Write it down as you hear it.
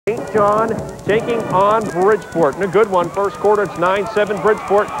St. John taking on Bridgeport. And a good one. First quarter, it's 9-7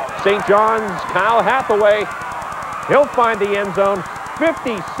 Bridgeport. St. John's Kyle Hathaway. He'll find the end zone.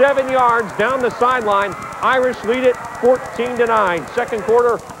 57 yards down the sideline. Irish lead it 14-9. Second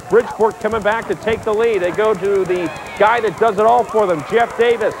quarter, Bridgeport coming back to take the lead. They go to the guy that does it all for them, Jeff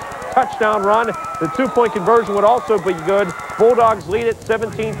Davis. Touchdown run. The two-point conversion would also be good. Bulldogs lead it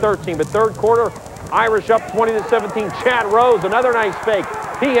 17-13. But third quarter, Irish up 20-17. Chad Rose, another nice fake.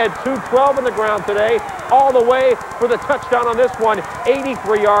 He had 212 on the ground today, all the way for the touchdown on this one,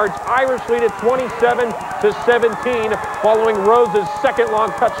 83 yards. Irish lead it 27-17, following Rose's second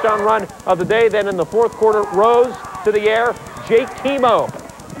long touchdown run of the day. Then in the fourth quarter, Rose to the air, Jake Kimo.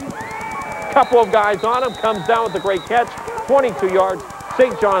 Couple of guys on him, comes down with a great catch, 22 yards.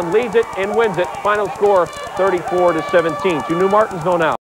 St. John leads it and wins it. Final score, 34-17. To New Martinsville now.